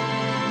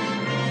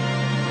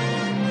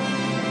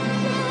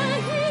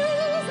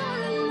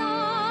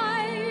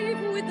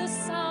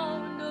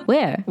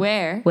Where?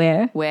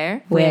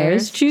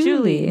 Where's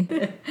Julie?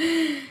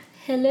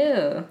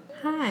 Hello.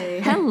 Hi.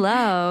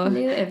 Hello.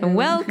 Hello, everyone.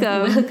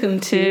 Welcome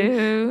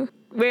to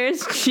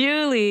Where's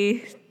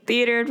Julie?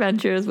 Theater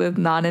Adventures with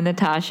Nan and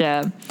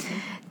Natasha.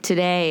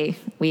 Today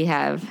we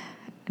have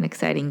an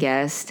exciting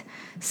guest.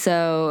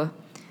 So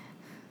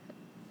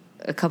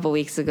a couple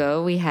weeks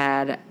ago we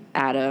had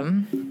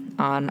Adam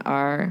on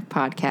our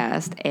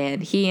podcast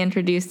and he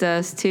introduced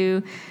us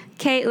to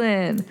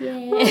Caitlin.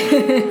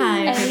 Yay.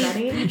 Hi,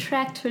 everybody. We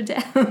tracked her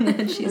down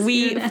and she's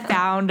We here now.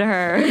 found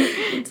her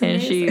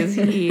and she's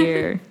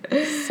here.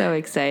 So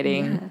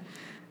exciting.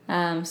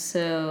 Yeah.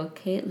 So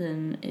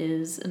Caitlin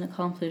is an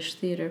accomplished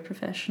theater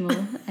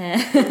professional.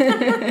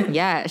 And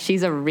Yeah,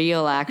 she's a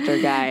real actor,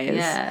 guys.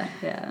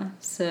 yeah.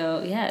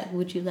 So,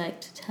 would you like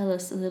to tell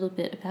us a little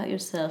bit about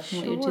yourself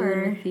and what you're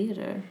doing with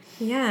theater?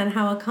 Yeah, and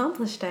how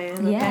accomplished I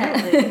am, Yeah.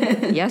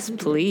 apparently. Yes,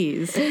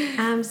 please.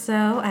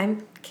 So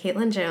I'm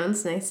Caitlin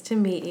Jones. Nice to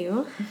meet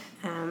you.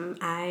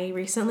 I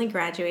recently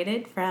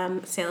graduated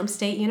from Salem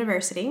State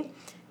University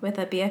with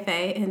a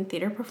BFA in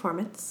theater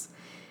performance.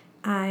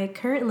 I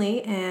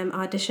currently am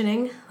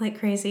auditioning like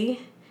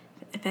crazy.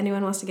 If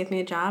anyone wants to give me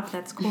a job,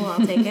 that's cool.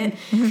 I'll take it.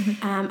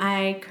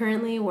 I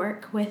currently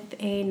work with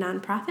a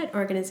nonprofit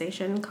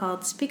organization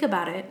called Speak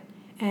About It,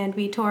 and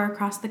we tour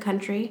across the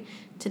country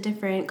to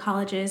different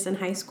colleges and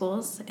high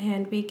schools,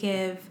 and we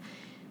give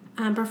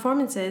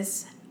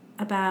performances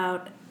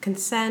about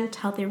consent,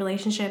 healthy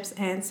relationships,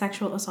 and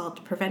sexual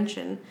assault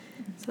prevention.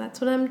 So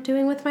that's what I'm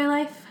doing with my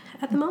life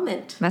at the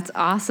moment. That's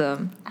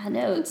awesome. I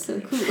know, it's so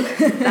cool.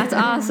 That's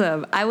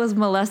awesome. I was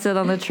molested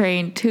on the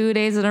train 2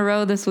 days in a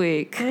row this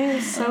week. I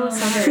am so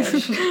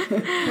sorry.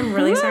 I'm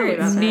really sorry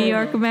about that. New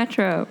York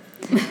Metro.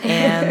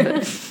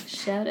 And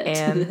Shout out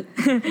And-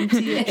 to the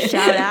MTA.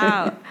 shout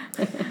out.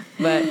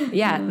 But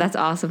yeah, that's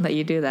awesome that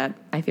you do that.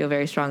 I feel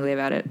very strongly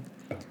about it.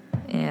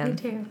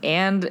 And Me too.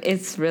 And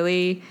it's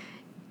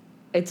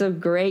a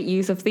great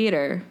use of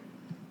theater.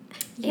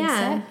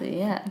 Yeah. Exactly,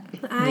 yeah.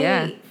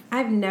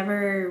 I've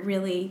never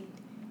really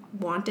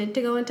wanted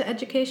to go into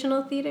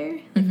educational theater.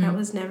 Like that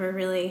was never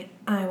really,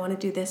 I want to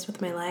do this with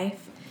my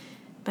life.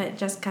 But it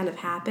just kind of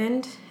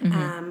happened.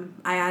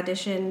 I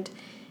auditioned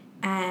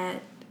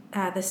at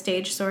the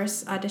Stage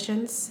Source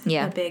auditions.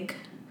 Yeah. The big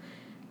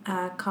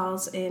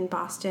calls in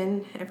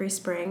Boston every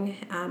spring.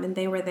 And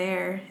they were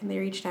there and they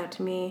reached out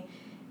to me.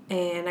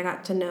 And I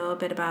got to know a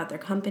bit about their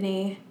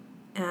company.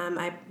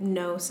 I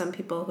know some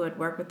people who had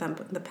worked with them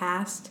in the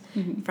past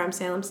from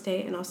Salem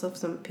State and also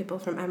some people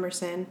from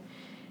Emerson.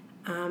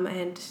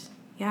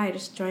 I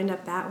just joined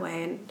up that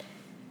way. And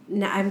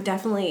now I'm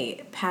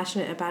definitely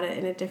passionate about it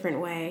in a different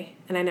way.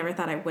 And I never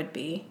thought I would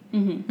be.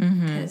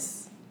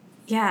 Because,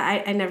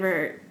 I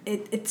never...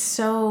 It's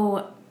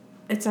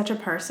such a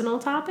personal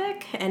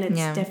topic. And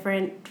it's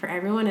different for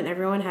everyone. And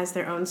everyone has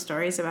their own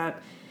stories about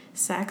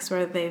sex,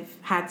 whether they've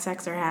had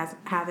sex or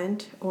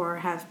haven't, or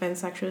have been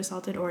sexually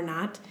assaulted or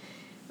not,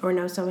 or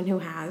know someone who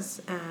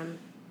has.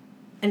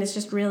 And it's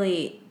just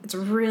it's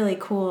really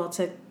cool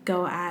to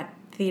go at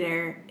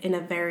theater in a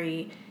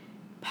very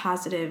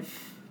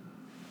positive,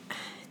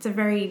 it's a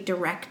very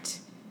direct,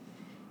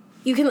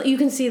 you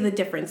can see the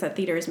difference that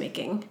theater is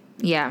making.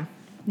 Yeah.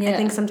 Yeah. I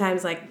think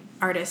sometimes like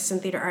artists and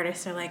theater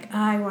artists are like,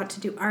 I want to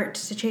do art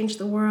to change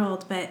the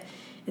world, but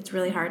it's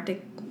really hard to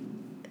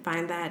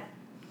find that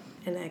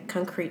in a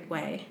concrete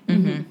way.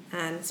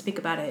 And Speak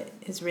About It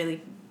is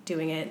really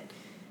doing it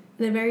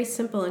in a very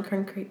simple and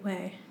concrete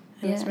way.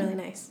 And it's really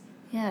nice.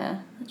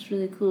 Yeah, that's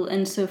really cool.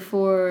 And so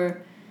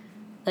for,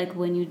 like,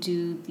 when you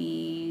do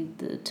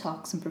the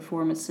talks and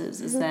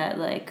performances, is that,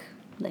 like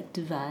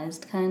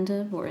devised, kind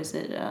of? Or is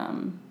it,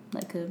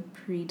 like a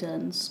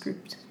pre-done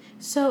script?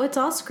 So it's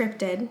all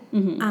scripted.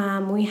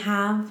 We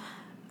have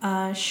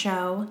a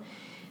show.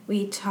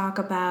 We talk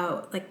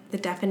about, like, the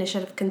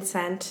definition of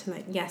consent, and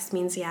that yes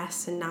means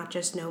yes and not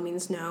just no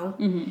means no.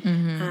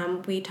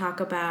 We talk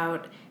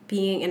about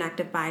being an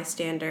active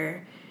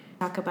bystander,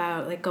 talk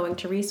about, like, going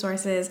to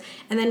resources,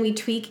 and then we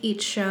tweak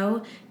each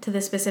show to the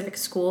specific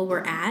school we're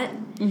at.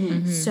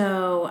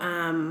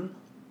 So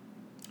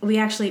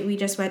we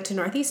just went to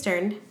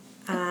Northeastern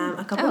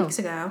a couple weeks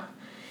ago.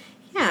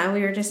 Yeah,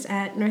 we were just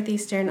at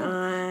Northeastern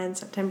on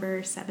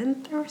September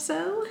 7th or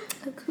so.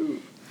 Oh, cool.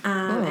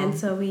 And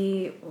so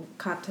we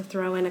got to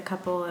throw in a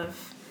couple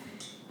of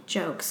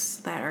jokes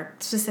that are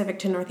specific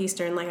to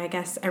Northeastern. Like, I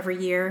guess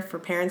every year for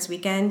Parents'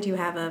 Weekend, you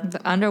have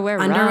The underwear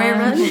run.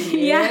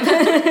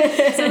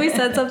 Yeah. So we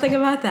said something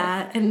about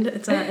that, and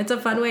it's a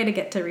fun way to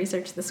get to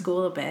research the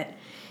school a bit.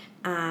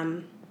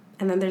 And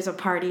then there's a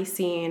party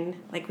scene.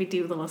 Like, we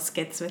do little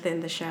skits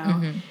within the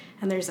show,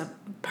 and there's a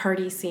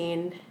party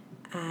scene,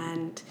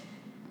 and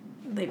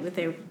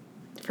they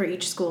for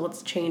each school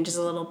it changes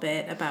a little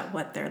bit about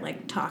what they're,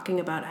 like, talking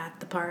about at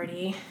the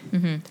party,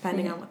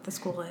 depending on what the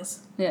school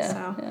is.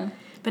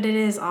 But it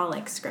is all,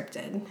 like,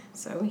 scripted,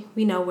 so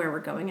we know where we're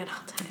going at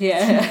all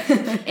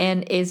times.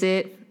 And is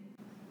it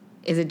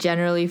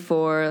generally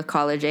for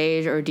college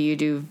age, or do you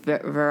do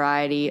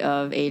variety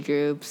of age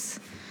groups?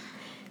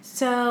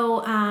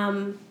 So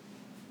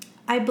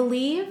I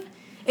believe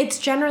It's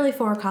generally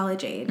for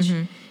college age.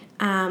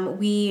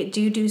 We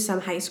do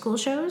some high school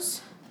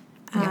shows.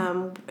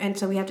 And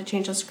so we have to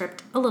change the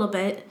script a little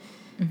bit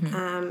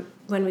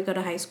when we go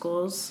to high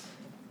schools.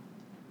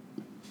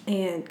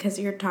 And because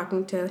you're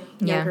talking to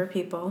younger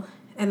people.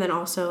 And then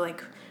also,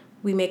 like,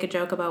 we make a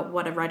joke about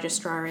what a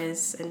registrar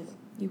is, and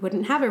you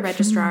wouldn't have a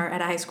registrar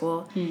at a high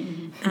school.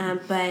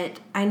 But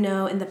I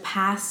know in the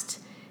past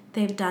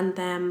they've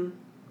done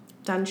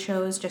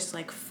shows just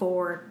like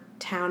for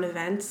town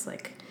events.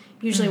 Like,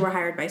 usually we're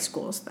hired by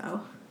schools,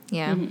 though.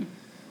 Yeah.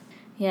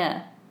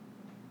 Yeah.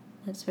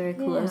 That's very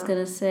cool. Yeah. I was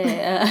going to say,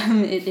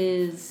 it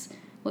is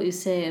what you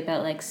say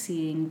about, like,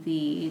 seeing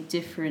the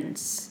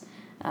difference,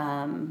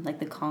 like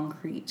the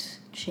concrete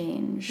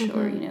change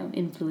or, you know,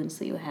 influence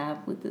that you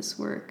have with this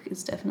work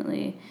is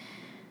definitely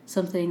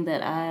something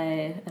that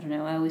I don't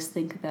know, I always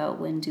think about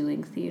when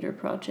doing theater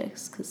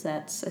projects, because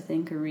that's, I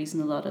think, a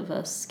reason a lot of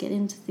us get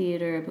into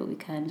theater, but we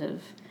kind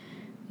of,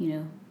 you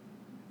know,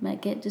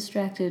 might get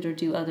distracted or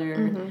do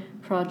other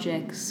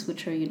projects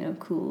which are, you know,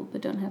 cool but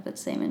don't have that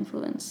same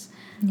influence.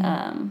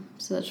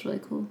 So that's really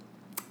cool.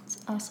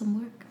 It's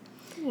awesome work.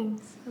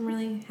 Thanks. I'm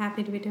really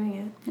happy to be doing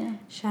it. Yeah.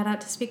 Shout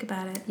out to Speak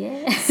About It.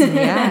 Yeah.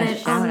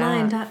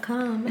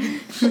 SpeakAboutItonline.com.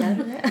 Shout out.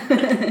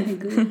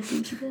 Google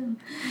Thank you them.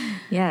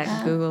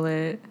 Yeah, Google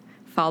it.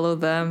 Follow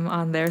them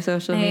on their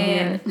social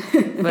media.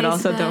 But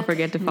also don't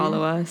forget to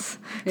follow us.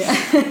 Yeah.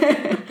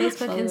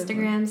 Facebook, Follow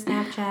Instagram,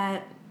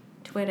 Snapchat,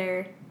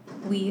 Twitter.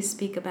 We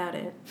Speak About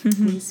It.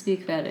 We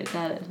Speak About It.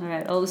 Got it. All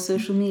right. All the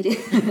social media.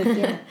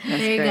 Yeah. There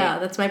you great. go.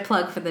 That's my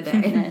plug for the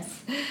day.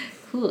 Nice.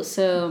 Cool.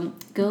 So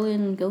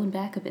going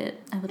back a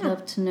bit, I would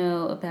love to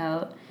know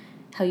about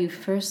how you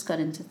first got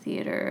into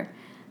theater.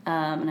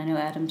 And I know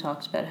Adam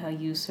talked about how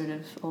you sort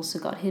of also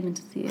got him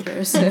into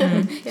theater. So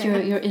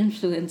your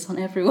influence on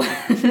everyone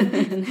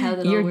and how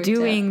that all You're worked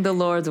doing the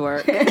Lord's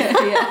work.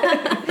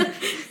 Yeah.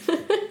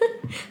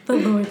 The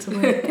Lord's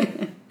work.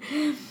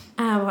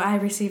 I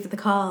received the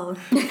call.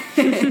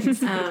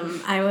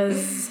 I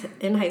was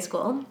in high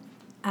school.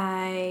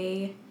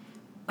 I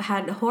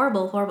had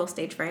horrible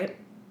stage fright.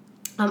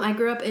 I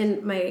grew up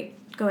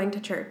going to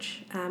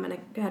church, and I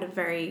had a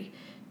very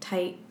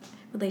tight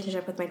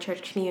relationship with my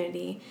church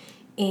community.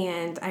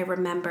 And I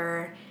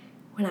remember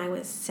when I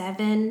was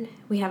 7,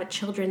 we have a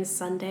Children's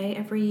Sunday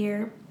every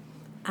year.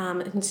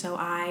 And so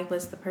I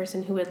was the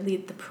person who would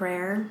lead the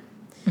prayer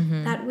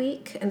that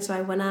week. And so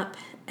I went up,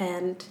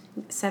 and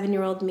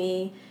 7-year-old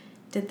me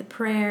did the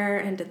prayer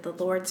and did the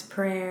Lord's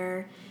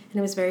Prayer. And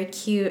it was very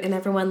cute, and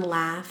everyone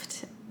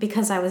laughed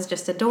because I was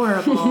just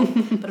adorable.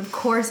 But of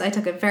course, I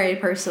took it very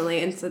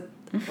personally. And so,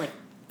 like,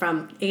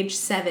 from age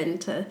 7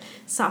 to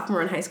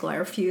sophomore in high school, I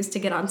refused to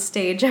get on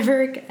stage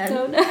ever again.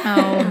 Oh, no.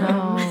 Oh,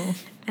 no.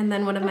 And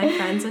then one of my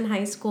friends in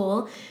high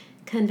school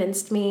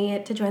convinced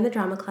me to join the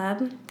drama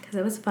club because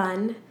it was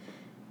fun.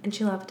 And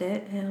she loved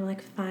it. And I'm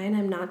like, fine,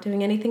 I'm not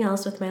doing anything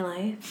else with my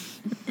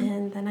life.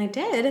 And then I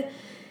did.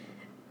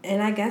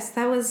 And I guess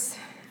that was,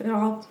 it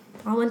all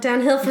went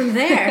downhill from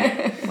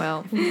there.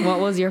 Well,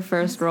 what was your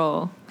first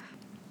role?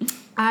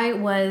 I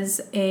was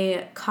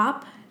a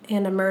cop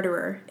and a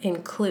murderer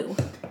in Clue.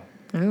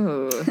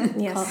 Ooh.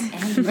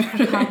 Yes.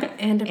 A Cop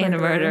and a murderer. And a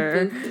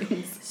murderer.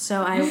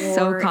 So I wore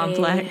So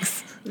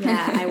complex.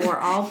 I wore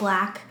all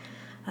black,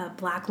 a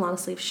black long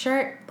sleeve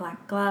shirt,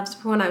 black gloves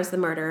for when I was the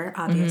murderer,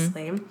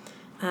 obviously.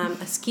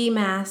 A ski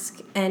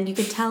mask, and you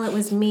could tell it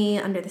was me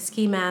under the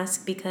ski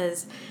mask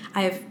because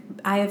I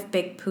have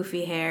big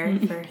poofy hair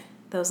for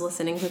those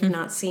listening who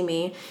cannot see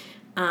me,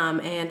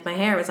 and my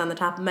hair was on the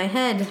top of my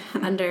head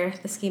under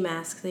the ski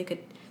mask, so you could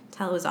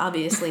tell it was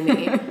obviously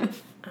me.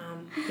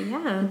 But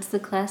yeah. It's the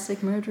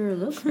classic murderer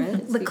look,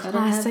 right? The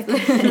classic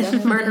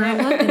murderer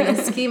look in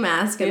the ski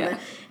mask and the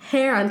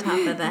hair on top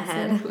of the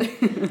head.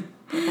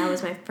 That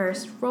was my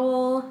first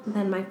role.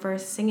 Then my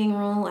first singing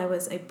role, I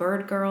was a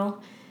bird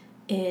girl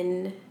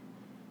in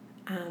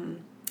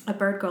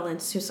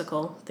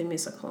Seussical, the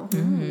musical.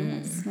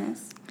 Nice.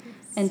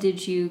 And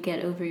did you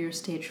get over your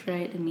stage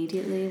fright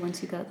immediately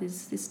once you got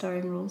these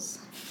starring roles?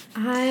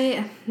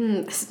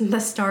 The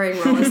starring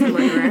role is the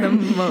murderer. The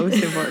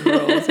most important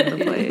roles in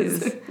the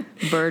plays.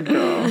 Bird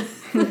girl.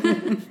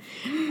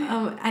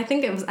 I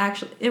think it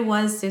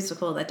was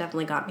Seussical that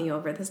definitely got me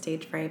over the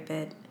stage fright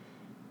bit.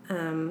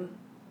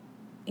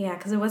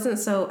 Because I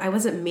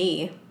wasn't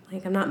me.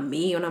 Like, I'm not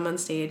me when I'm on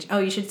stage. Oh,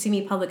 you should see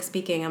me public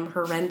speaking. I'm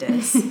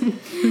horrendous.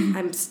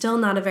 I'm still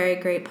not a very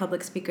great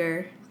public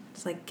speaker.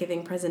 It's like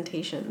giving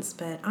presentations.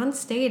 But on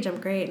stage, I'm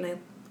great. And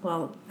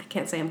I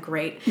can't say I'm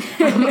great.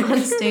 On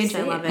stage,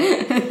 I love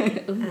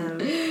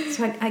it.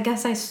 So I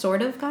guess I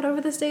sort of got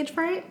over the stage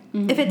fright.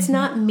 If it's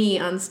not me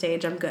on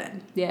stage, I'm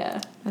good. Yeah.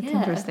 That's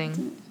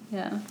interesting.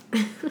 Yeah.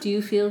 Do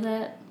you feel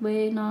that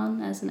way,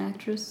 Nan, as an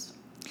actress?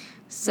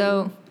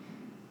 So,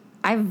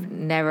 I've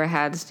never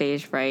had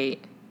stage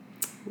fright.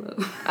 Whoa.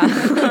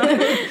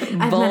 I've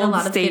met a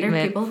lot of theater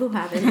statement. people who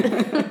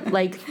haven't.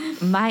 Like,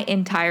 my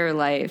entire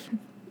life,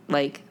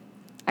 like,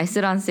 I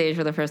stood on stage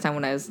for the first time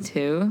when I was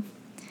 2,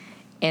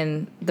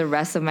 and the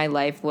rest of my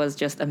life was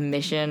just a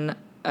mission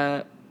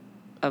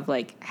of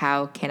like,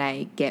 how can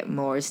I get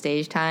more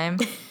stage time?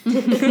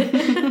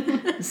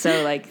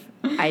 So like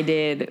I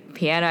did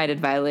piano, I did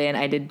violin,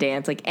 I did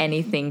dance, like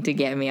anything to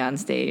get me on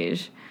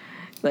stage.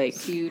 Like,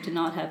 So you did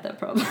not have that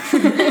problem. so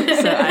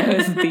I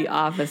was the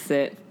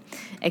opposite.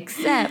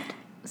 Except,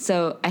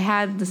 so I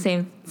had the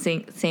same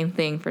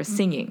thing for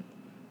singing.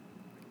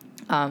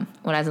 When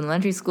I was in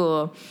elementary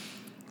school,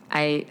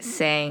 I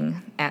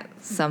sang at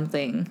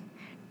something,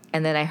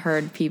 and then I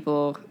heard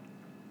people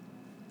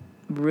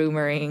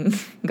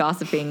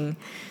gossiping,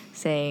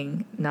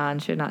 saying, Nan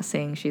should not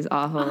sing, she's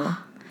awful.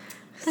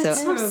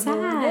 That's so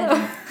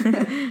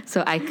sad.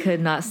 So I could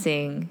not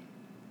sing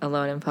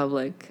alone in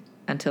public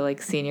until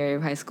like senior year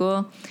of high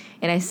school,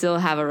 and I still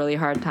have a really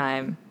hard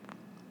time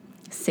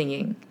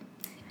singing.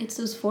 It's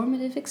those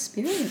formative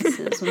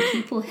experiences when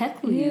people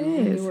heckle you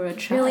when you were a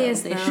child. Really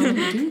is, they though.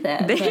 shouldn't do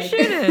that. They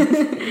shouldn't.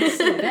 It's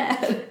so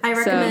bad. I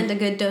recommend a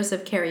good dose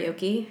of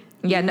karaoke.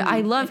 Yeah, no,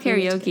 I love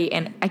karaoke,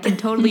 and I can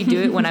totally do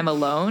it when I'm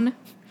alone.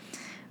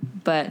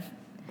 But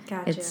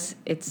Gotcha.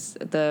 it's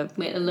the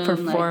Wait, alone,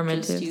 performative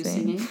like just you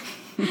thing.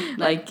 singing?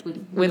 Like with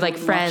no like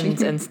one friends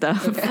watching? and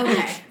stuff.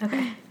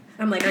 Okay.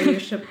 I'm like,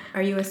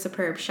 are you a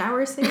superb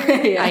shower singer?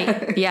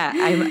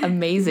 I'm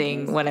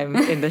amazing when I'm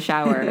in the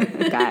shower,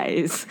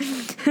 guys.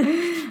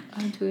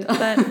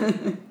 But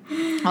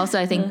also,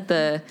 I think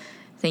the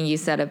thing you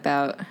said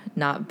about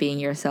not being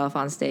yourself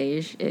on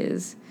stage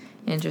is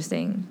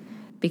interesting,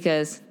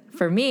 because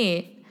for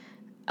me,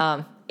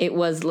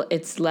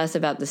 it's less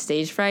about the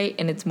stage fright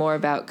and it's more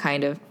about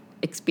kind of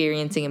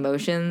experiencing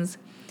emotions.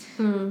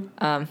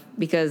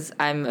 Because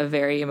I'm a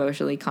very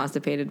emotionally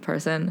constipated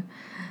person.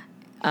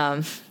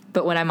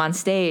 But when I'm on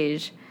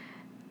stage,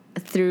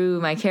 through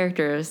my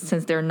characters,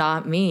 since they're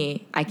not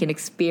me, I can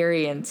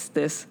experience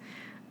this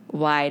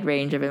wide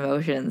range of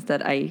emotions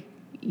that I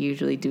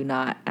usually do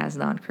not as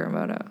Nan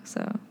Kuramoto.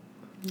 So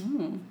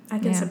I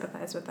can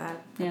sympathize with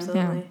that. Yeah.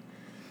 Absolutely.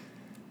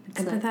 It's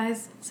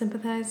Empathize,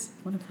 sympathize.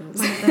 one of those.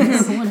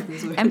 One One of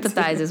those words.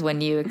 empathize is when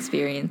you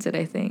experience it,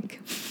 I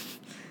think.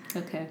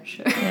 Okay,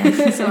 sure.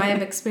 So I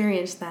have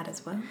experienced that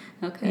as well.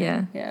 Okay.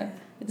 Yeah.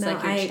 It's No,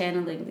 like you're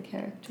channeling the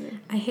character.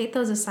 I hate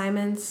those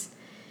assignments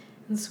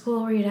in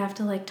school where you'd have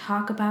to like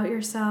talk about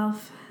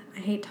yourself. I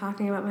hate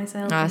talking about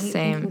myself. I hate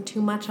Same. thinking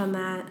too much on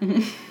that.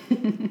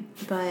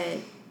 But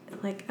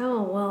like,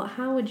 oh, well,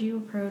 how would you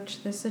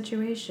approach this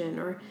situation?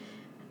 Or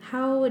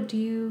how would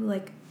you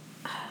like,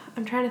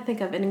 I'm trying to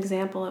think of an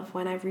example of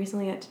when I've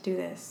recently had to do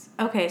this.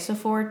 Okay, so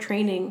for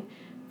training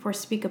for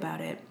Speak About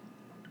It,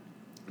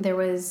 there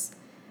was,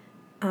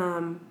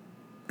 I'm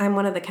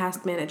one of the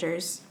cast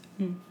managers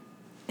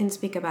in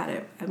Speak About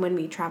It when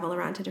we travel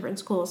around to different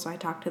schools. So I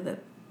talk to the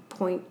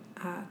points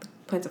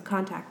of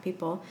contact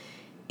people.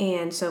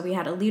 And so we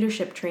had a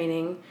leadership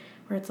training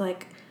where it's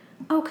like,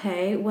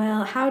 okay,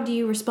 well, how do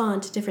you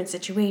respond to different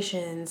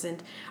situations?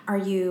 And are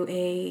you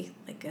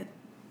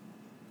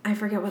I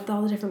forget what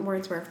all the different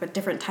words were, but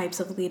different types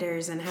of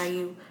leaders and how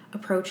you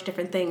approach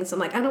different things. I'm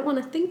like, I don't want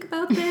to think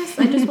about this.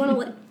 I just want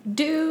to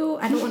do.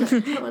 I don't want to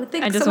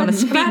think. I just want to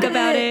speak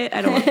about it.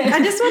 I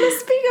just want to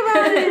speak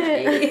about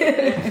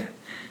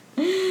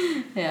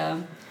it.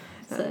 Yeah.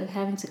 So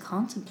having to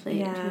contemplate.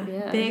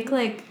 Yeah. Big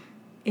like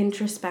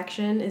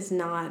introspection is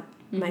not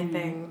my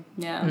thing.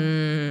 Yeah.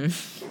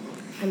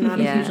 I'm not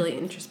a hugely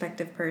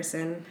introspective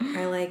person.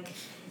 I like,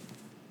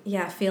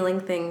 feeling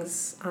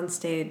things on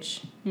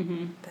stage.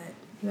 But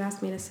you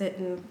asked me to sit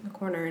in a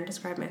corner and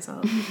describe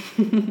myself.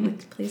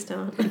 Like, please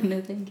don't.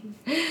 No, thank you.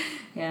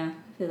 Yeah,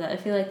 I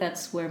feel like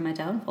that's where my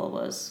downfall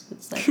was.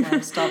 It's like when I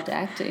stopped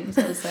acting.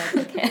 So I was like,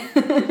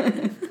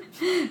 I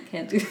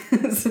can't do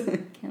this.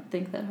 Can't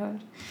think that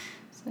hard.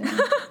 So,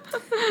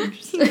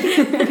 interesting.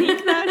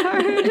 think that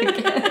hard.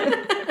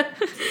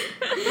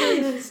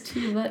 It's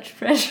too much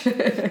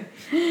pressure.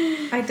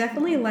 I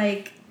definitely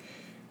like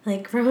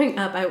growing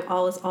up, I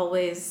was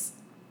always,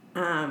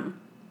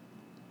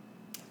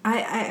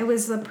 I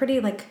was a pretty,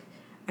 like,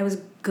 I was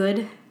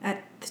good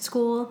at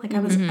school. Like, I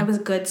was a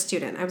good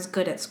student. I was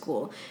good at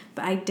school.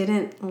 But I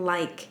didn't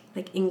like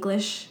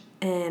English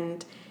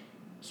and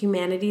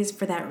humanities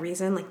for that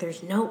reason. Like,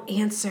 there's no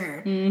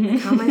answer. Like,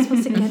 how am I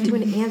supposed to get to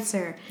an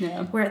answer?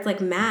 Yeah. Where it's like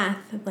math,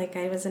 like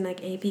I was in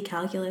like AP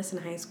calculus in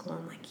high school.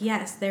 I'm like,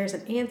 yes, there's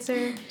an answer.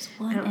 There's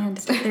one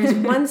answer. There's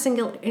one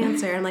single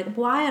answer. I'm like,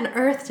 why on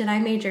earth did I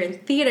major in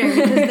theater?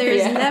 Because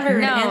there's never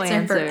an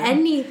answer for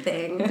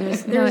anything.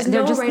 There's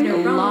no just right or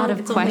a wrong. lot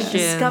of it's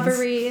questions. Only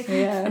discovery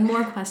and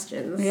more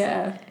questions.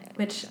 Yeah.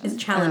 Which is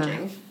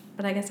challenging.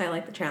 But I guess I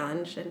like the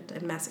challenge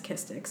and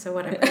masochistic, so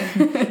whatever.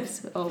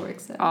 So it all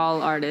works out.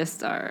 All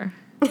artists are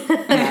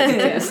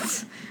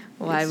masochists.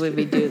 Why would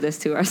we do this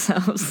to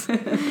ourselves?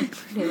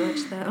 Pretty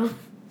much, though.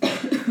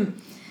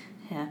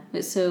 Yeah.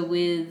 So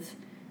with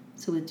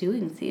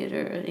doing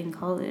theater in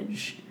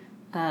college,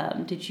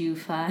 did you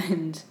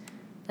find,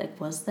 like,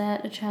 was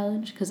that a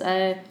challenge? Because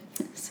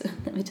so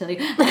let me tell you,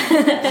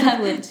 I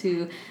went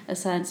to a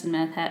science and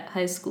math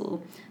high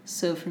school.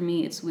 So for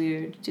me, it's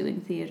weird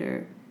doing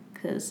theater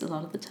because a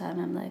lot of the time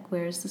I'm like,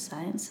 where's the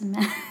science and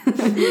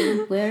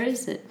math? Where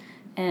is it?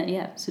 And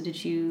yeah, so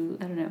did you,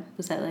 I don't know,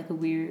 was that like a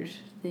weird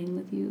thing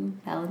with you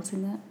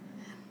balancing that?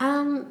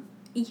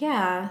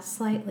 Yeah,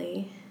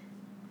 slightly.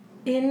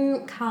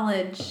 In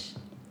college,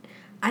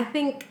 I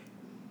think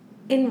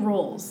in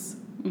roles,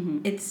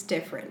 it's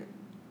different.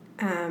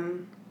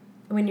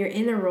 When you're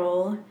in a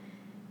role,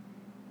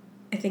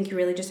 I think you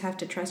really just have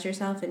to trust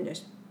yourself and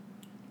just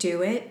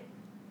do it.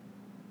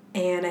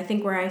 And I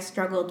think where I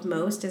struggled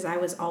most is I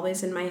was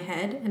always in my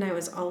head, and I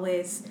was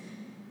always,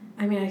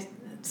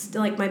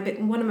 still like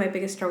one of my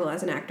biggest struggle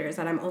as an actor is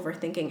that I'm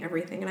overthinking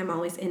everything, and I'm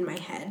always in my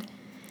head.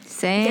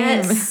 Same.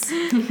 Yes.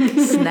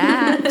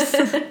 Snaps.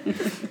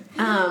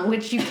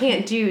 Which you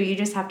can't do. You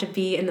just have to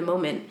be in the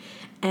moment.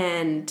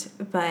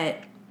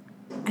 But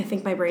I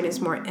think my brain is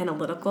more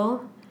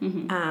analytical.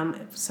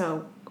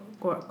 So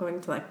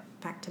going to like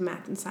back to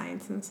math and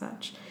science and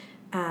such.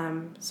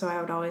 So I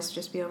would always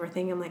just be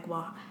overthinking. I'm like,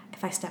 well,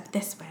 if I step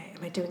this way,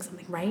 am I doing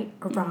something right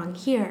or wrong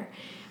here?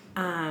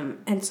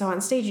 And so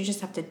on stage, you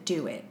just have to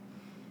do it.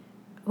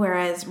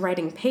 Whereas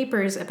writing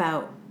papers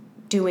about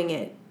doing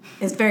it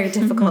is very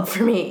difficult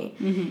for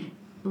me.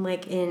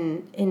 Like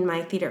in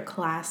my theater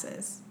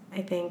classes,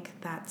 I think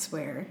that's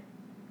where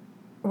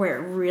it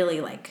really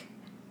like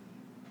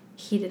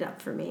heated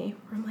up for me.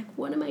 Where I'm like,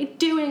 what am I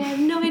doing? I have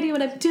no idea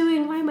what I'm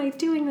doing. Why am I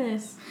doing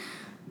this?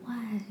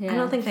 Why? Yeah. I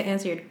don't think that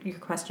answered your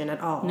question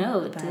at all.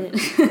 No, it did.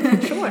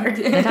 Sure.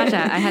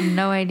 Natasha, I had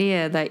no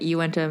idea that you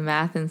went to a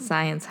math and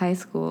science high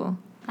school.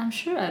 I'm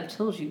sure I've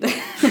told you that.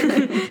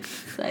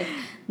 It's like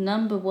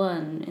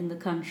 #1 in the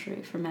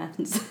country for math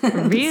and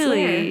science.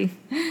 Really?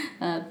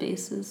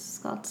 Basis,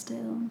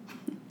 Scottsdale.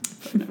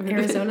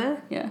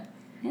 Arizona? Yeah.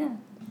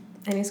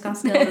 I knew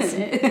Scottsdale was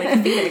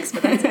like Phoenix,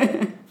 but that's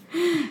it.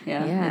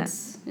 Yeah.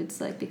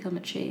 It's like become a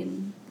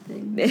chain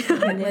thing.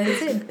 What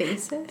is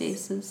it?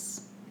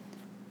 Basis.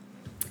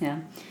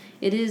 Yeah.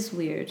 It is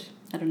weird.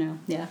 I don't know.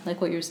 Yeah,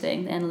 like what you're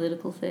saying, the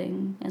analytical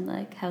thing and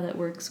like how that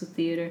works with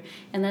theater.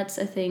 And that's,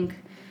 I think,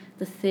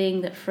 the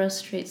thing that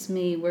frustrates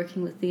me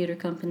working with theater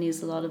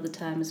companies a lot of the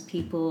time is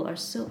people are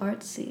so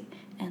artsy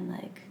and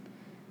like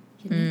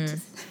you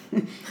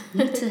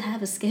need to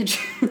have a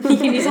schedule.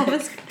 You need to have a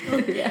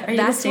schedule. Yeah. Are you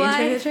That's a stage why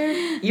manager?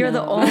 you're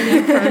the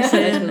only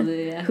person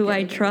Totally, yeah. who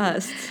I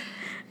trust.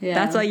 Yeah.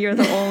 That's why you're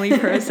the only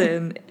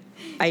person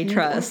I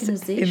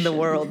trust in the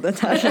world,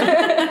 Natasha.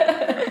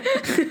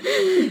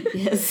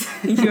 Yes.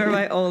 You're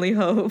my only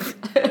hope.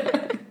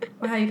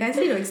 Wow, you guys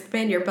need to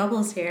expand your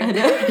bubbles here. I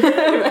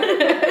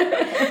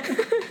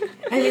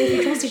mean, if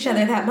you trust each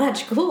other that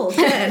much, cool,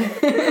 good.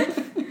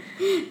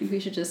 We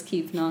should just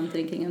keep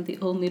non-thinking. I'm the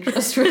only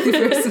trustworthy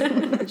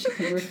person that you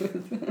can work with.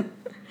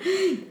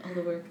 All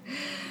the work.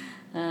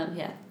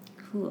 Yeah,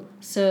 cool.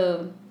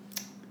 So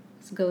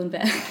going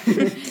back.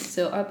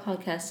 So our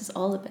podcast is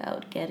all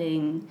about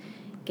getting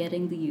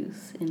the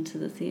youth into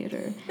the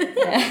theater.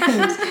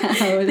 And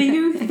how The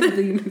youth.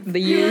 The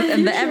youth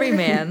and the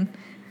everyman.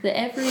 The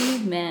every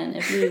man,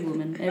 every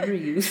woman, every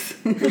youth.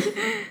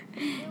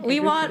 We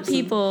want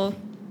people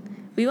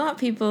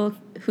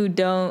who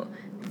don't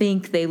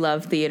think they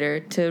love theater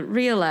to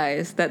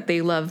realize that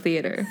they love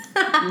theater.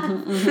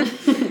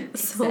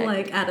 So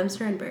like Adam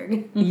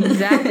Sternberg.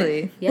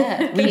 Exactly.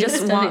 Yeah. We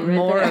just want right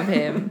more there. of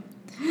him.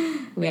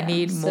 We Yeah,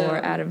 need so- more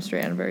Adam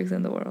Strandbergs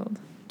in the world.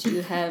 Do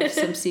you have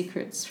some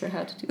secrets for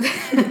how to do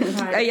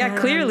that? Yeah,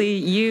 clearly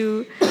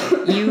you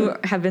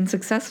have been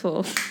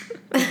successful.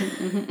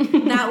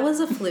 That was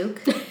a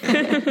fluke.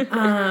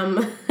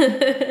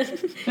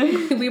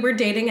 We were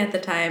dating at the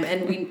time,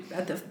 and we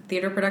at the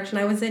theater production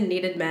I was in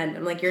needed men.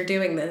 I'm like, you're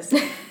doing this,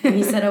 and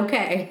he said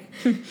okay.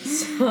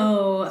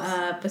 So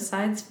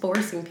besides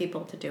forcing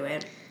people to do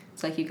it,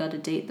 It's like you got to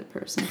date the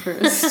person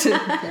first,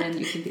 then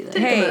you can be like,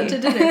 Hey. come out to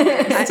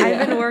dinner.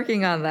 I've been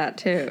working on that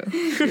too.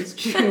 it's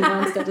true,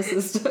 one's got a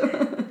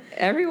system.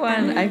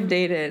 Everyone I've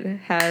dated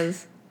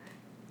has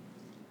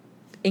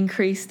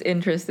increased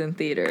interest in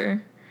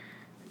theater,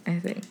 I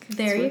think.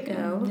 There you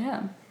go.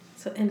 Yeah.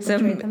 So So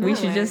infiltrate them we that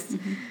should way.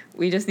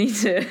 we just need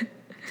to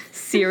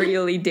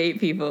serially date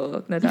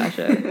people,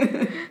 Natasha.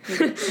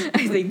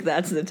 I think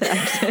that's the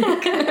tactic.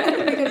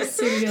 We have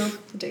serial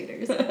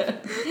daters.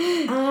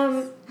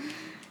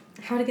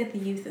 How to get the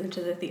youth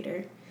into the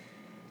theater?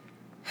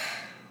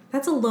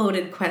 That's a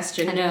loaded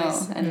question. I know.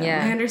 guys.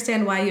 Yeah. I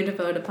understand why you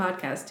devote a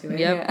podcast to it.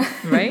 Yep.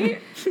 Yeah.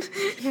 Right?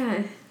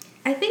 Yeah.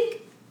 I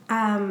think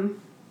one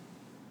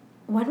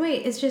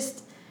way is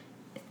just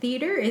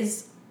theater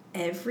is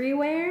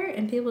everywhere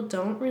and people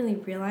don't really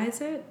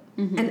realize it.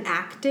 Mm-hmm. And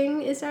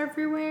acting is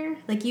everywhere.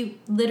 Like you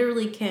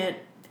literally can't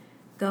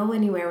go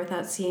anywhere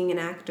without seeing an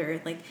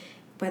actor. Like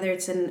whether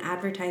it's an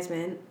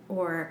advertisement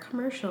or a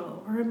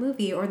commercial or a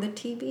movie or the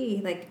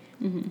TV, like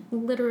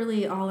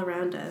literally all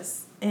around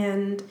us.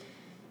 And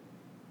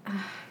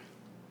I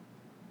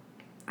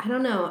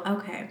don't know.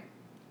 Okay.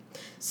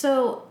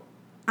 So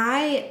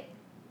I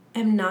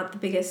am not the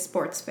biggest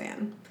sports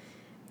fan.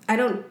 I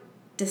don't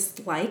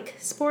dislike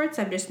sports.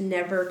 I've just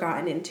never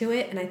gotten into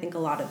it. And I think a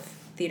lot of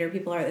theater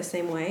people are the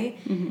same way.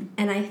 Mm-hmm.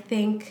 And I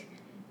think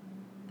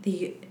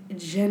the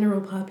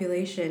general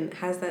population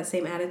has that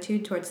same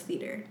attitude towards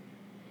theater.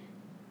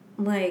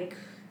 like,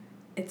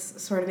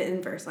 it's sort of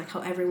inverse, like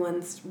how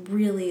everyone's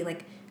really,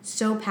 like,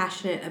 so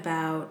passionate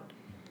about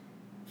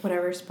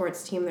whatever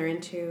sports team they're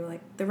into, like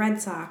the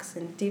Red Sox,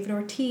 and David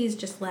Ortiz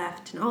just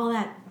left, and all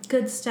that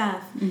good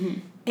stuff. Mm-hmm.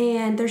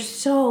 And there's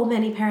so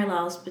many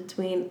parallels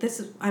between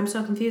I'm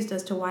so confused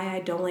as to why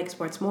I don't like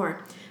sports more,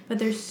 but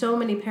there's so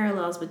many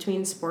parallels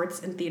between sports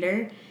and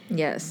theater.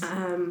 Yes.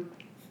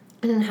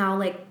 And how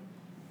like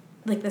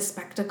the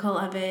spectacle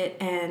of it,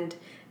 and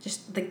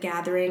just the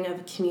gathering of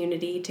a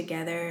community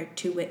together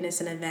to witness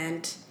an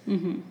event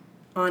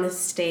on a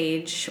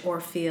stage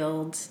or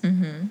field.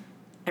 Mm-hmm.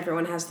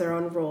 Everyone has their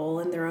own role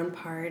and their own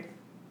part,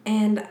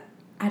 and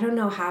I don't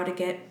know how to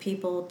get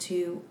people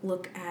to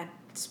look at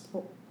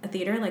a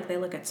theater like they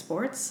look at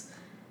sports,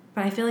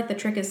 but I feel like the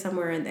trick is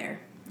somewhere in there.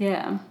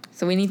 Yeah.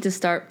 So we need to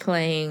start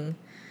playing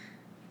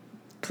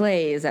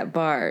plays at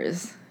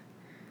bars.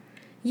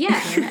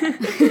 Yeah.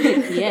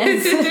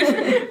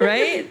 Yes.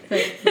 Right?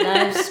 Like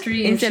live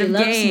stream. Instead of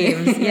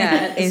games.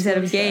 Yeah. Instead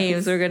of sports games,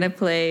 fans. we're going to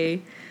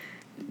play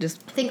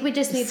just I think we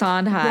just need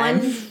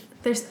Sondheim.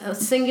 there's a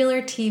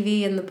singular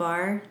TV in the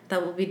bar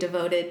that will be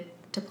devoted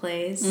to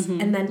plays,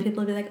 and then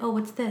people will be like, oh,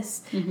 what's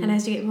this? And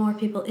as you get more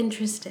people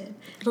interested,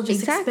 it'll just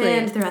Exactly.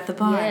 expand throughout the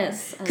bar.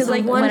 Yes. Because So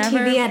like one whenever,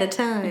 TV at a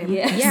time.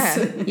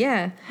 Yes.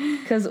 yeah.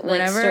 Because Like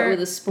whenever start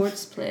with a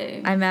sports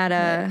play. I'm at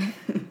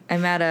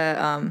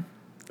a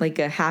like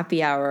a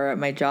happy hour at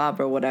my job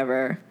or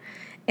whatever,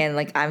 and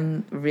like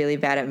I'm really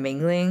bad at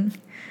mingling,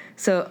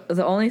 so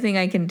the only thing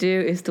I can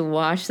do is to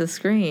watch the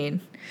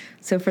screen.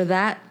 So for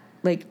that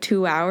like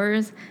 2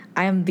 hours,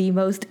 I am the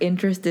most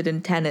interested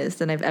in tennis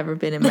than I've ever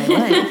been in my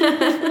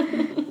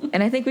life.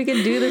 And I think we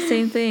can do the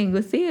same thing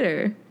with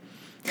theater.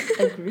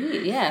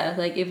 Agree. Yeah.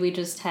 Like if we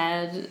just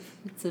had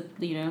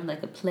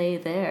like a play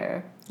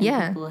there. And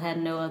Yeah. people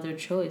had no other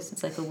choice.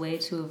 It's like a way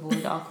to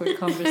avoid awkward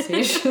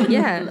conversation.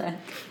 Yeah.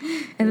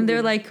 Like, And then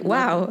they're like,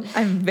 wow,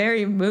 I'm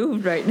very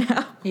moved right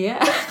now.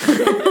 yeah.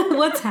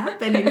 What's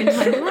happening in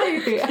my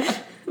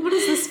life? What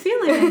is this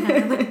feeling I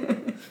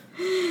have?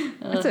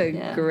 That's a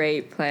yeah.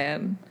 great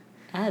plan.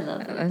 I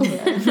love it.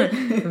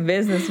 Yeah.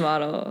 Business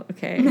model.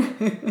 Okay.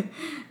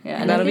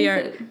 Yeah, and That'll I be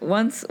think our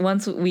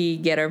once we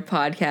get our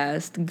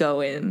podcast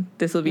going,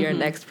 this will be our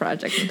next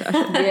project,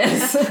 Natasha.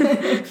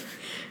 Yes.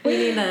 We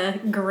need a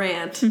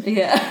grant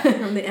Yeah.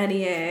 from the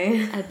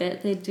NEA. I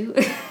bet they do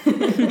it.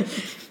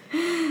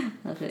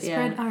 Love it.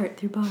 Spread Yeah. art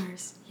through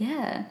bars.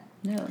 Yeah.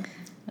 No.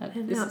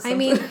 This No, is I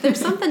mean, something- there's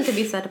something to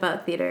be said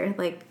about theater.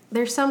 Like,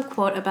 there's some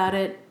quote about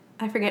it.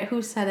 I forget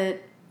who said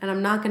it, and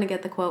I'm not going to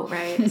get the quote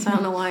right, so I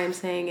don't know why I'm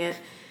saying it.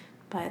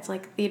 But it's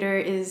like, theater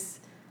is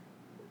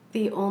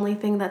the only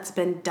thing that's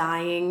been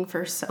dying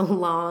for so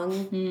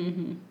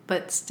long,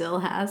 but still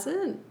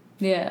hasn't.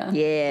 Yeah.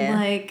 Yeah.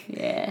 Like,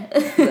 Yeah.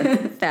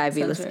 The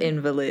fabulous Sounds right.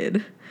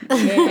 invalid.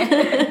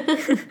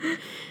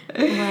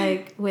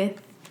 like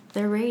with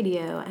the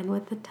radio and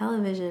with the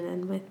television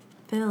and with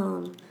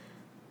film,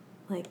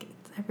 like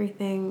it's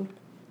everything.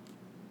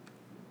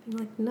 You're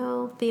like,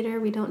 no, theater,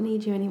 we don't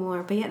need you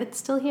anymore, but yet it's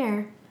still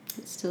here.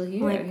 It's still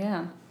here. Like-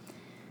 Yeah.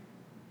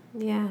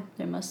 Yeah.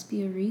 There must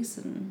be a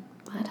reason.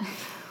 But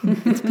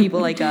It's people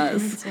like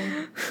us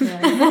yeah.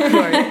 who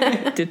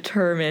are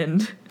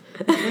determined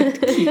to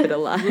keep it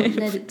alive.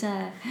 Let it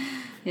die.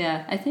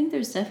 Yeah, I think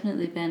there's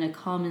definitely been a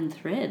common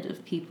thread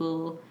of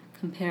people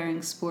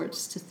comparing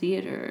sports to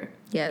theater.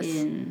 Yes.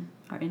 In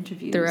our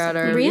interviews. Throughout I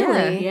our think-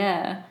 Really?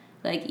 Yeah.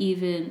 Like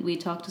even we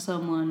talked to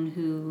someone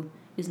who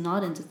is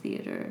not into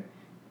theater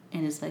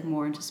and is like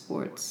more into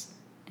sports,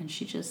 and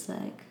she just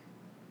like,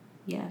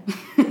 yeah,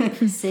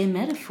 same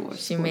metaphor.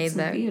 She sports made and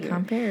that theater.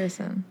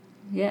 comparison.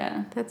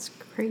 Yeah. That's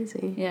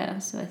crazy. Yeah,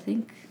 so I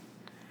think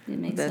it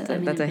makes That's sense. a- I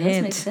mean, that's it a does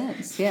hint. make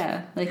sense.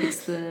 Yeah, like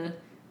it's the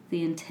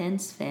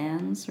intense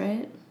fans,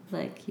 right?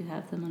 Like you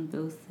have them on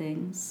both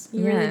things.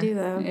 You Yeah. really do,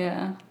 though.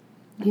 Yeah.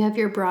 You have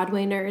your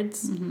Broadway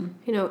nerds Mm-hmm.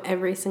 who know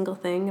every single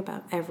thing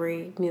about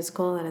every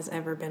musical that has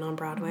ever been on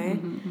Broadway.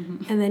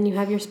 Mm-hmm, And then you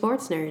have your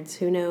sports nerds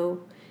who know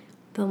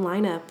the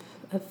lineup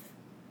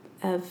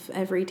of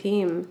every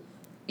team.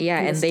 Yeah,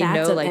 And and the they stats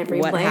know of like every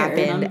what player.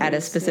 happened at a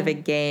Numbers,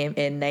 specific game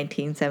in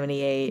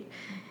 1978.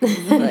 And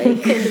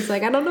it's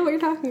like, I don't know what you're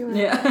talking about.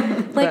 Yeah.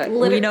 Like, But we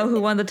literally, know who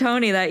won the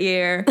Tony that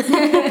year.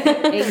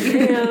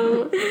 you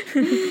know,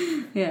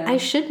 Yeah. I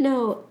should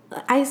know.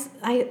 I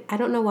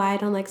don't know why I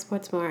don't like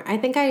sports more. I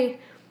think I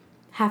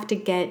have to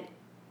get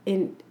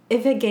in.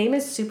 If a game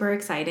is super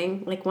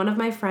exciting, like one of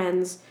my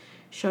friends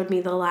showed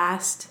me the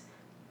last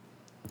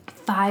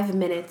 5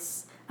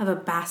 minutes of a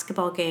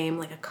basketball game,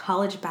 like a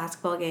college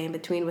basketball game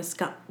between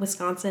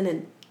Wisconsin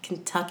and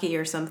Kentucky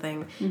or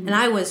something. And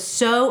I was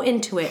so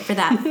into it for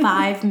that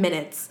 5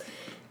 minutes.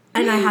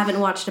 And I haven't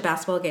watched a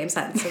basketball game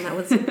since, and that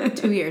was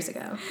 2 years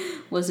ago.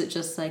 Was it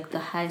just like the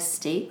high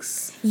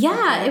stakes?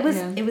 Yeah,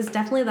 Okay, it was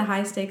definitely the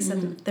high stakes,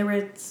 and there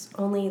was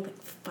only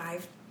like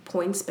 5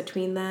 points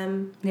between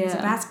them. It was a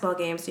Yeah. basketball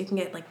game, so you can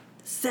get like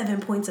 7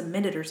 points a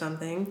minute or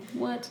something.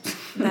 What?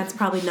 That's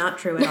probably not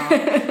true at all.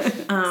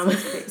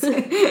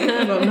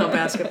 I don't know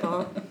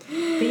basketball.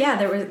 But yeah,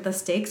 the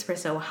stakes were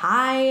so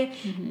high,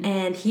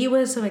 and he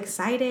was so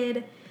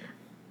excited.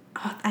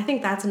 Oh, I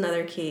think that's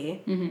another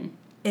key.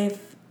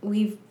 If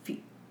we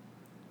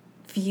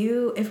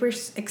if we're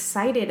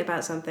excited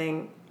about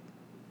something,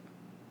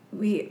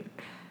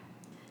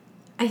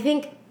 I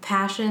think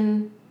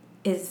passion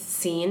is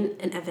seen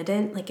and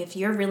evident. Like, if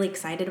you're really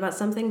excited about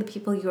something, the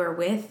people you are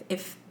with,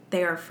 if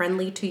they are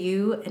friendly to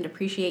you and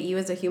appreciate you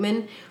as a human,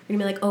 you're gonna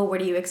be like, oh,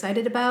 what are you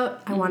excited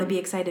about? I want to be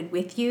excited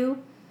with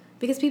you,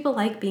 because people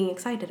like being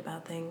excited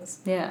about things.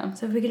 Yeah.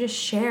 So if we could just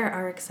share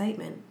our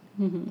excitement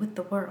with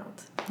the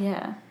world.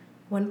 Yeah.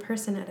 One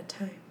person at a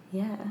time.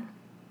 Yeah.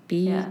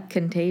 Be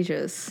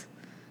contagious.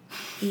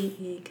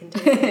 Be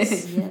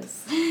contagious.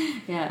 Yes.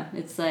 Yeah.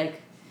 It's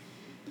like,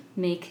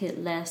 make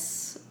it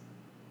less,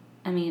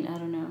 I mean, I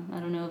don't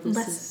know if this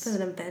Less is...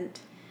 of an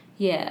event.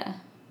 Yeah.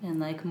 And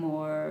like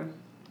more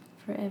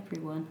for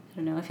everyone. I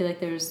don't know. I feel like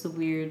there's the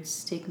weird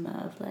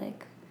stigma of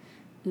like,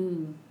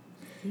 ooh,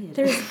 theater.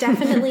 There's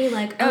definitely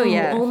like,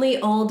 yeah.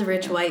 only old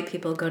rich white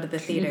people go to the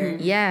theater.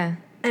 Yeah.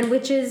 And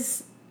which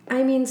is,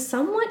 I mean,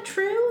 somewhat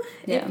true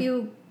Yeah. if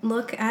you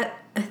look at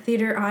a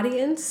theater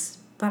audience,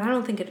 but I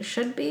don't think it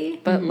should be.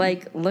 But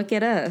like, look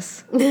at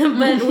us.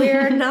 But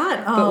we're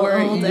not all But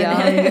we're old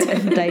young and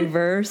and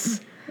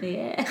diverse,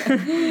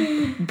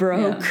 Yeah.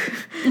 broke.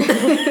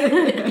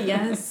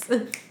 yes.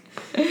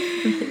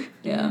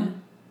 Yeah.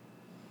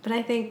 But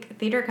I think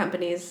theater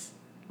companies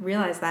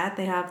realize that.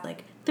 They have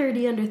like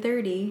 30 under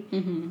 30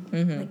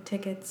 like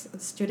tickets,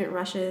 student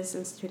rushes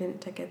and student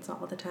tickets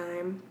all the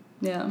time.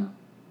 Yeah.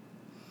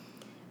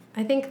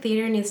 I think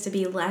theater needs to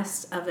be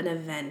less of an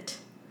event,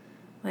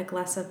 like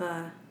less of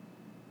a...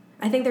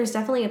 I think there's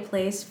definitely a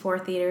place for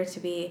theater to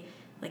be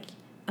like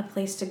a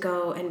place to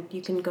go, and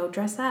you can go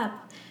dress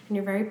up and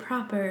you're very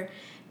proper,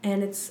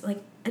 and it's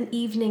like an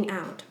evening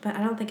out, but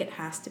I don't think it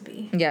has to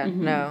be. Yeah,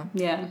 no.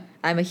 Yeah.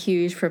 I'm a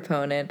huge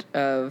proponent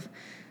of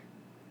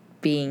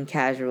being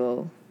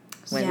casual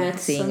when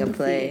Sweats seeing a on the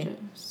play. theater.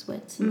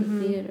 Sweats in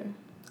the theater.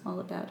 All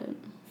about it.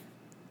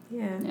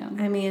 Yeah. Yeah.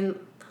 I mean,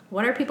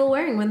 what are people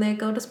wearing when they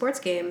go to sports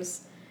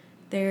games?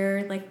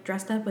 They're like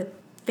dressed up with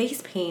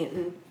face paint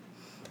and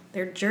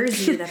their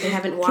jersey that they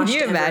haven't washed. Can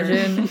you ever.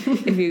 imagine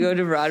if you go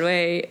to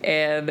Broadway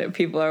and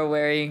people are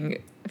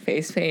wearing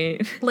face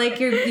paint?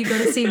 Like you go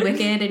to see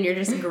Wicked and you're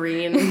just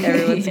green.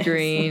 Everyone's Yes.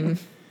 green.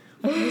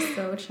 It's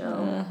so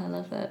chill. I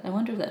love that. I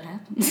wonder if that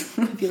happens.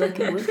 I feel like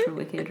it would for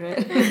Wicked,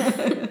 right?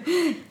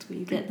 It's where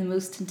you get the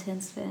most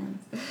intense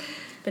fans.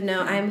 But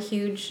no, I'm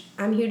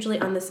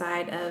hugely on the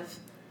side of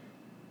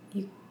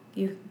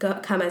you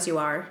come as you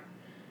are.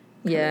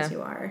 Come Yeah. as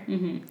you are.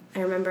 I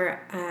remember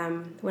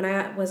when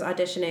I was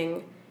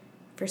auditioning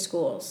for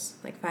schools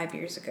like 5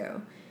 years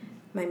ago,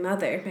 my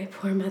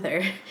poor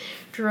mother,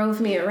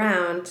 drove me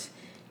around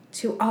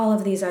to all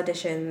of these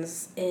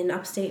auditions in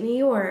upstate New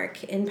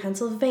York, in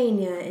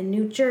Pennsylvania, in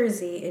New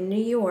Jersey, in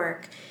New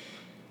York.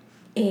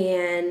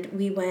 And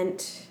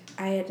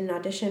I had an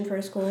audition for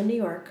a school in New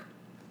York.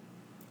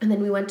 And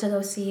then we went to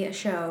go see a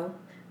show,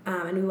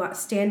 and we bought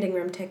standing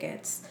room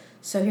tickets.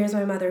 So here's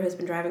my mother, who's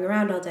been driving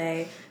around all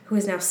day, who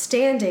is now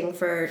standing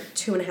for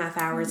 2.5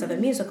 hours of a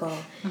musical.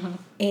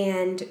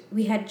 And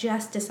we had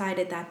just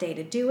decided that day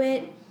to do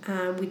it.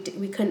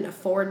 We couldn't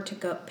afford to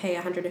go pay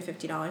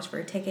 $150 for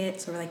a ticket.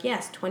 So we're like,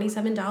 yes,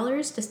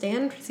 $27 to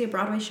stand to see a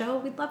Broadway show?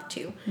 We'd love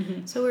to.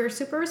 So we were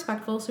super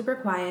respectful, super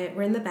quiet.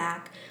 We're in the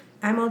back.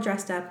 I'm all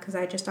dressed up because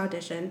I just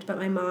auditioned, but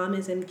my mom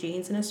is in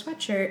jeans and a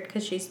sweatshirt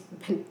because she's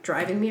been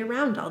driving me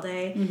around all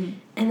day.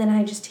 And then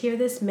I just hear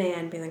this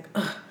man be like,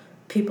 ugh,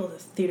 people at the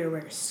theater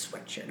wear a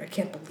sweatshirt. I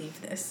can't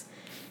believe this.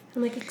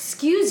 I'm like,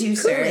 excuse you, Who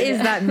sir. is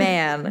that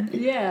man?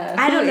 Yeah.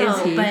 I don't Who know,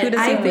 is he? but Who does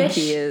I he think wish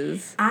he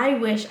is? I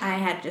wish I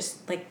had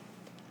just like,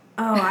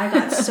 I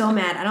got so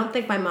mad. I don't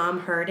think my mom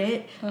heard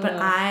it, but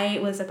I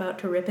was about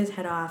to rip his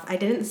head off. I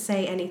didn't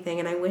say anything,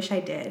 and I wish I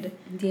did.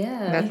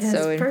 Yeah. That's Because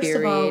so first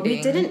of all, we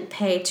infuriating. didn't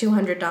pay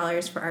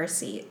 $200 for our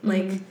seat.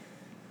 Like,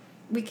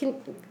 we can,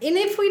 and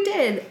if we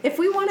did, if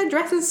we want to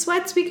dress in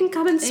sweats, we can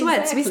come in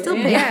sweats. We still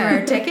pay Yeah. for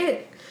our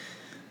ticket.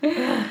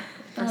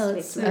 Oh,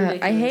 it's so I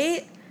ridiculous.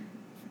 hate...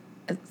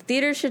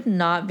 Theater should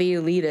not be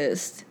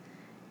elitist.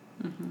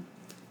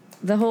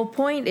 The whole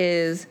point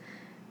is,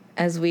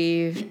 as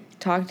we've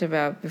talked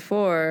about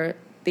before,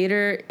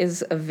 theater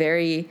is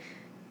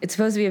it's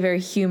supposed to be a very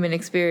human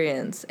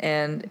experience,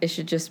 and it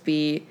should just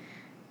be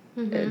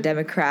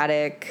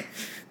democratic.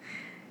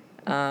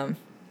 Yeah.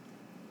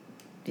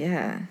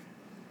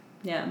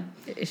 Yeah.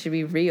 It should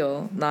be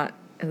real, not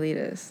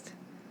elitist.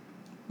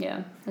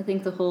 Yeah. I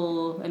think it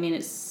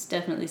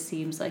definitely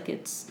seems like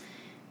it's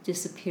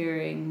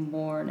disappearing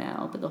more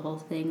now, but the whole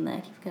thing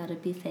like you've got to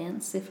be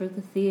fancy for the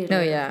theater.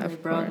 Oh, yeah, like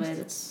of Broadway, course.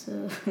 that's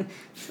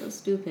so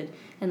stupid.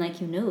 And like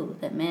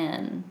that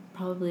man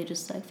probably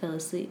just like fell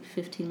asleep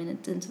 15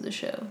 minutes into the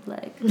show.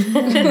 Like, So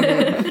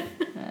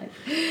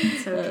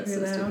that's true, so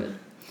though. stupid.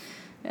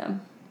 Yeah.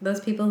 those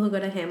people who go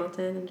to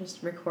Hamilton and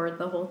just record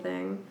the whole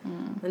thing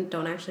and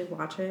don't actually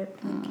watch it.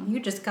 Like, you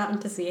just gotten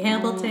to see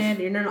Hamilton.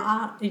 You're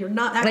not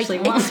actually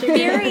Like, watching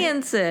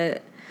experience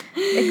it.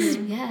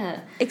 Yeah.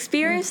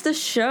 Experience the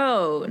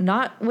show,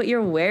 not what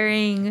you're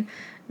wearing,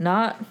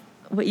 not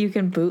what you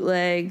can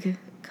bootleg.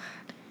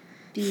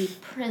 Be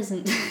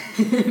present.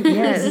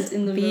 Yes,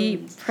 in the be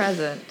moment.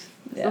 present.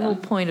 It's Yeah. the whole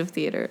point of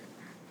theater.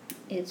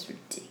 It's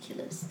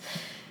ridiculous.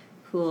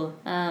 Cool.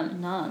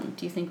 Nan,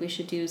 do you think we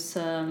should do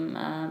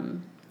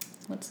some,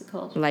 what's it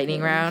called?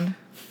 Lightning round.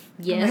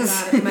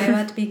 Yes. Oh my God, am I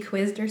about to be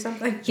quizzed or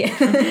something? Yeah.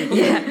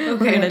 Yeah,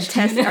 we're gonna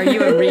test. Are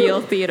you a real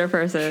theater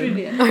person?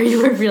 Trivia. Are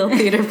you a real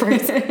theater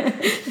person?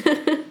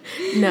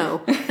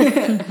 No.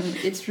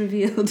 It's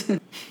revealed.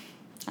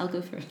 I'll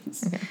go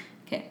first.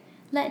 Okay.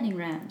 Lightning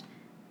round.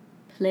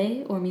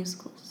 Play or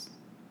musicals?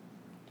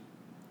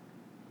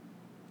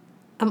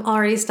 I'm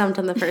already stumped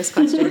on the first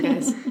question,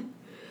 guys.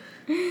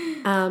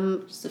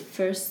 Just the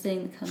first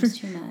thing that comes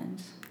to your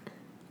mind.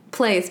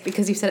 Plays,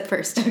 because you said it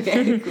first.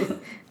 Okay, cool.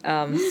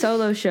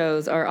 Solo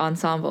shows or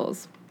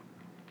ensembles.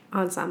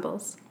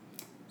 Ensembles.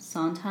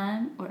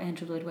 Sondheim or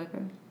Andrew Lloyd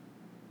Webber?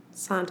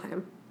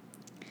 Sondheim.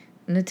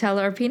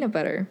 Nutella or peanut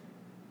butter.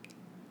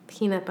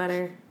 Peanut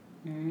butter.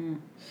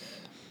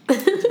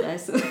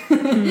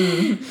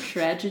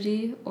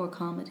 Tragedy or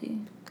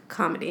comedy?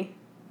 Comedy.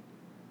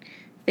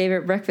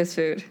 Favorite breakfast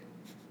food.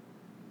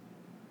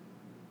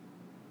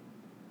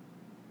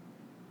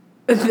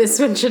 This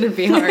one shouldn't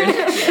be hard.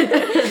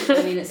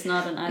 I mean, it's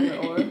not an either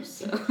or,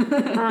 so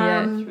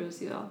it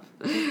throws you off.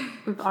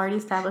 We've already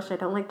established I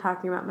don't like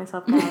talking about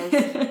myself, guys.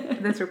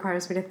 This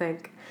requires me to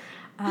think.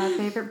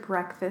 Favorite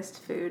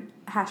breakfast food?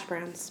 Hash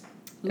browns.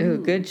 Ooh,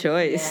 good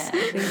choice.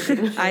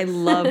 Yeah. I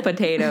love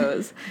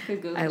potatoes.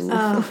 Could go I for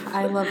love.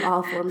 I love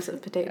all forms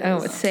of potatoes.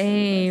 Oh,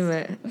 same.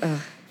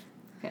 Ugh.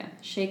 Okay.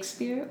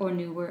 Shakespeare or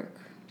new work?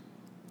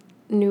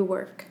 New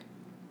work.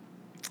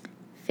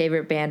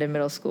 Favorite band in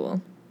middle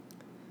school.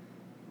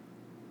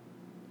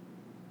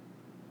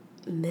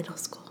 Middle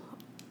school.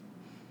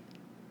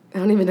 I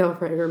don't even know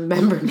if I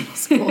remember middle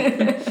school.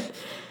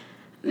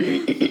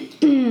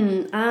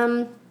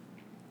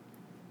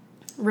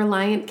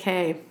 Reliant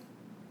K.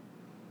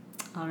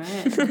 All right.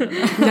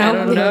 I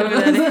don't know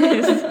who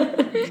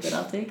that is. But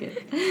I'll take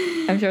it.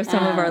 I'm sure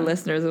some of our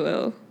listeners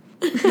will.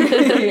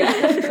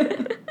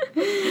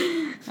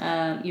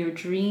 Your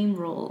dream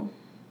role?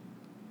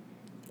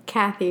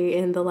 Kathy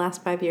in the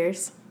last 5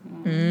 years.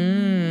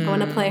 Mm. I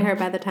want to play her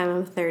by the time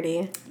I'm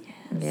 30.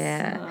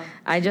 Yeah.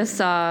 I just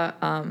saw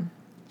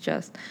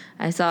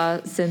I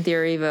saw Cynthia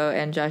Erivo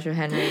and Joshua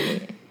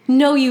Henry.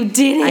 No, you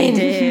didn't. I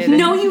did.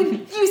 No,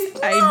 you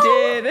I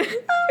did.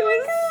 It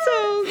was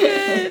so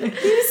good.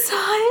 You saw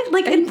it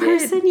like in did.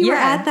 person. You were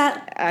Yeah. at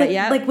that,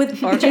 Yeah. like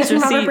with Orchestra Jason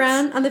Robert seats.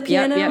 Brown on the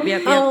piano.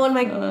 Yep. Oh, and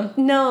my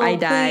no, I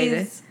died.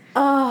 Please.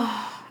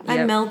 Oh, I'm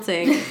Yep.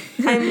 melting.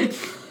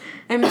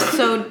 I'm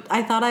so.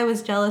 I thought I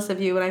was jealous of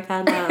you when I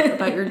found out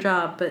about your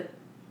job, but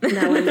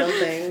now I'm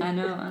melting. I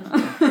know.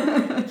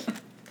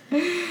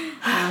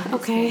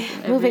 Okay,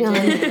 Every moving on.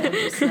 day I'm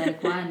just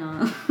like, why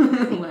not?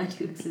 Why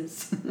do you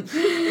exist?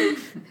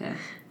 Okay.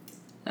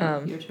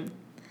 Your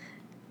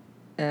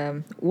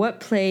turn. What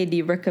play do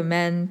you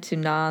recommend to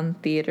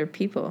non-theater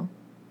people?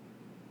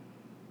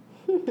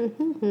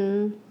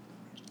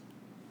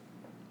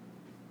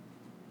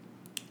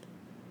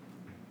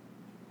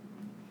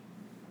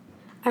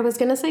 I was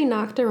gonna say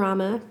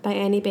Nocturama by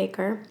Annie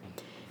Baker,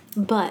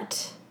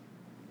 but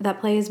that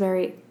play is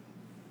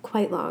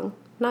quite long.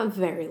 Not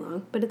very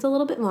long, but it's a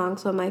little bit long,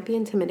 so it might be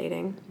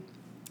intimidating.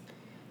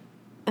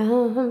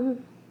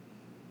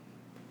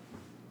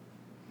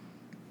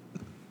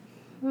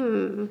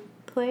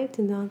 Play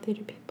to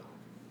non-theater people.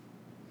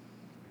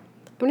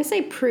 I'm gonna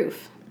say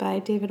Proof by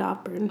David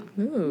Opburn.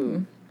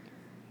 Ooh.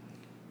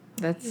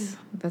 That's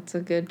a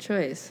good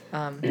choice.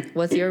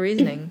 What's your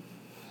reasoning?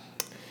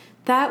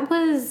 That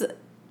was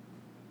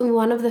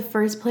one of the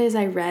first plays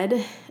I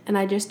read, and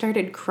I just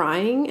started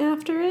crying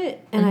after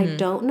it, and I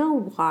don't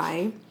know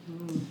why.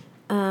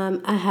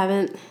 I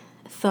haven't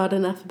thought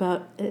enough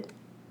about it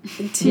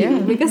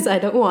because I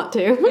don't want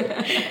to.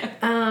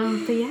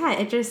 But yeah,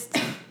 it just,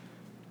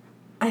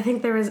 I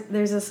think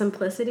there's a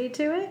simplicity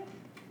to it,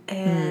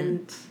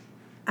 and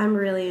I'm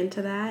really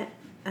into that.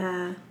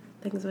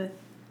 Things with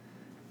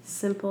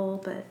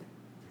simple but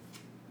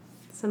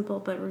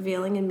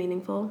revealing and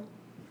meaningful.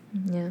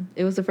 Yeah.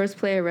 It was the first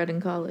play I read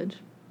in college.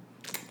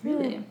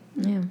 Really?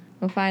 Yeah.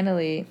 Well,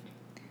 finally,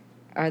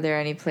 are there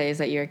any plays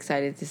that you're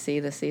excited to see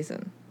this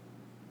season?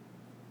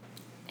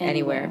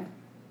 Anywhere.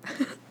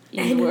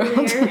 In the world.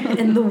 Anywhere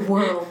in the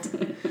world.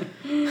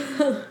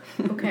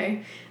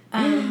 Okay.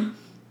 I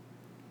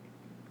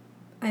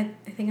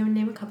think I'm gonna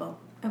name a couple.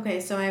 Okay,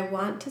 so I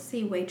want to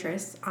see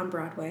Waitress on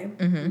Broadway.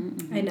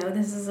 Mm-hmm. I know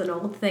this is an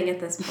old thing at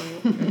this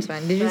point. That's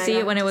fine. Did you But I see it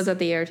got when it to was at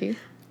the ART?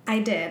 I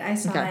did. I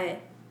saw Okay.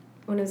 it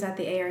when it was at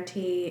the ART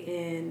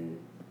in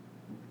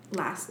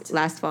last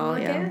Fall,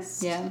 yeah.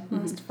 August. Yeah.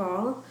 Last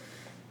fall.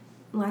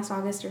 Last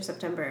August or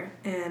September.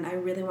 And I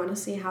really want to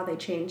see how they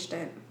changed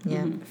it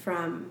Yeah.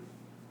 from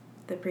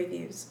the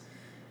previews.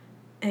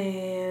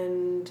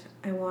 and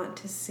I want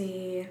to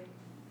see.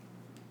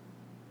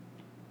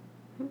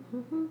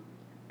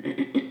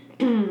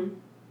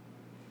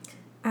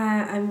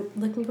 I'm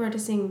looking forward to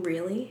seeing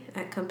Really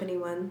at Company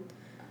One.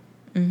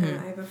 I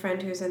have a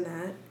friend who's in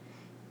that,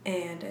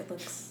 and it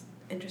looks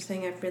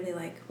interesting. I really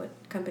like what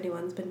Company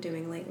One's been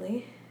doing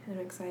lately. I'm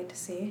excited to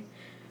see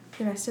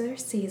the rest of their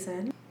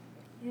season.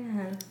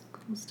 Yeah.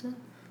 Cool stuff.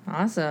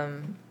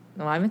 Awesome.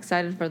 Well, I'm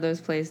excited for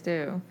those plays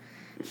too.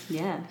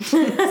 Yeah.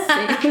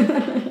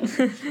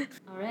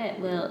 All right.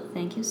 Well,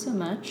 thank you so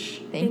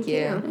much. Thank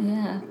you.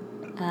 Yeah.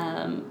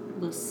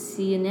 We'll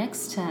see you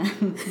next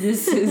time.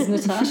 This is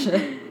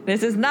Natasha.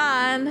 This is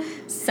Nan.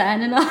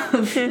 Signing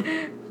off.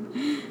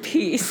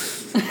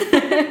 Peace.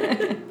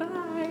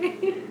 Bye.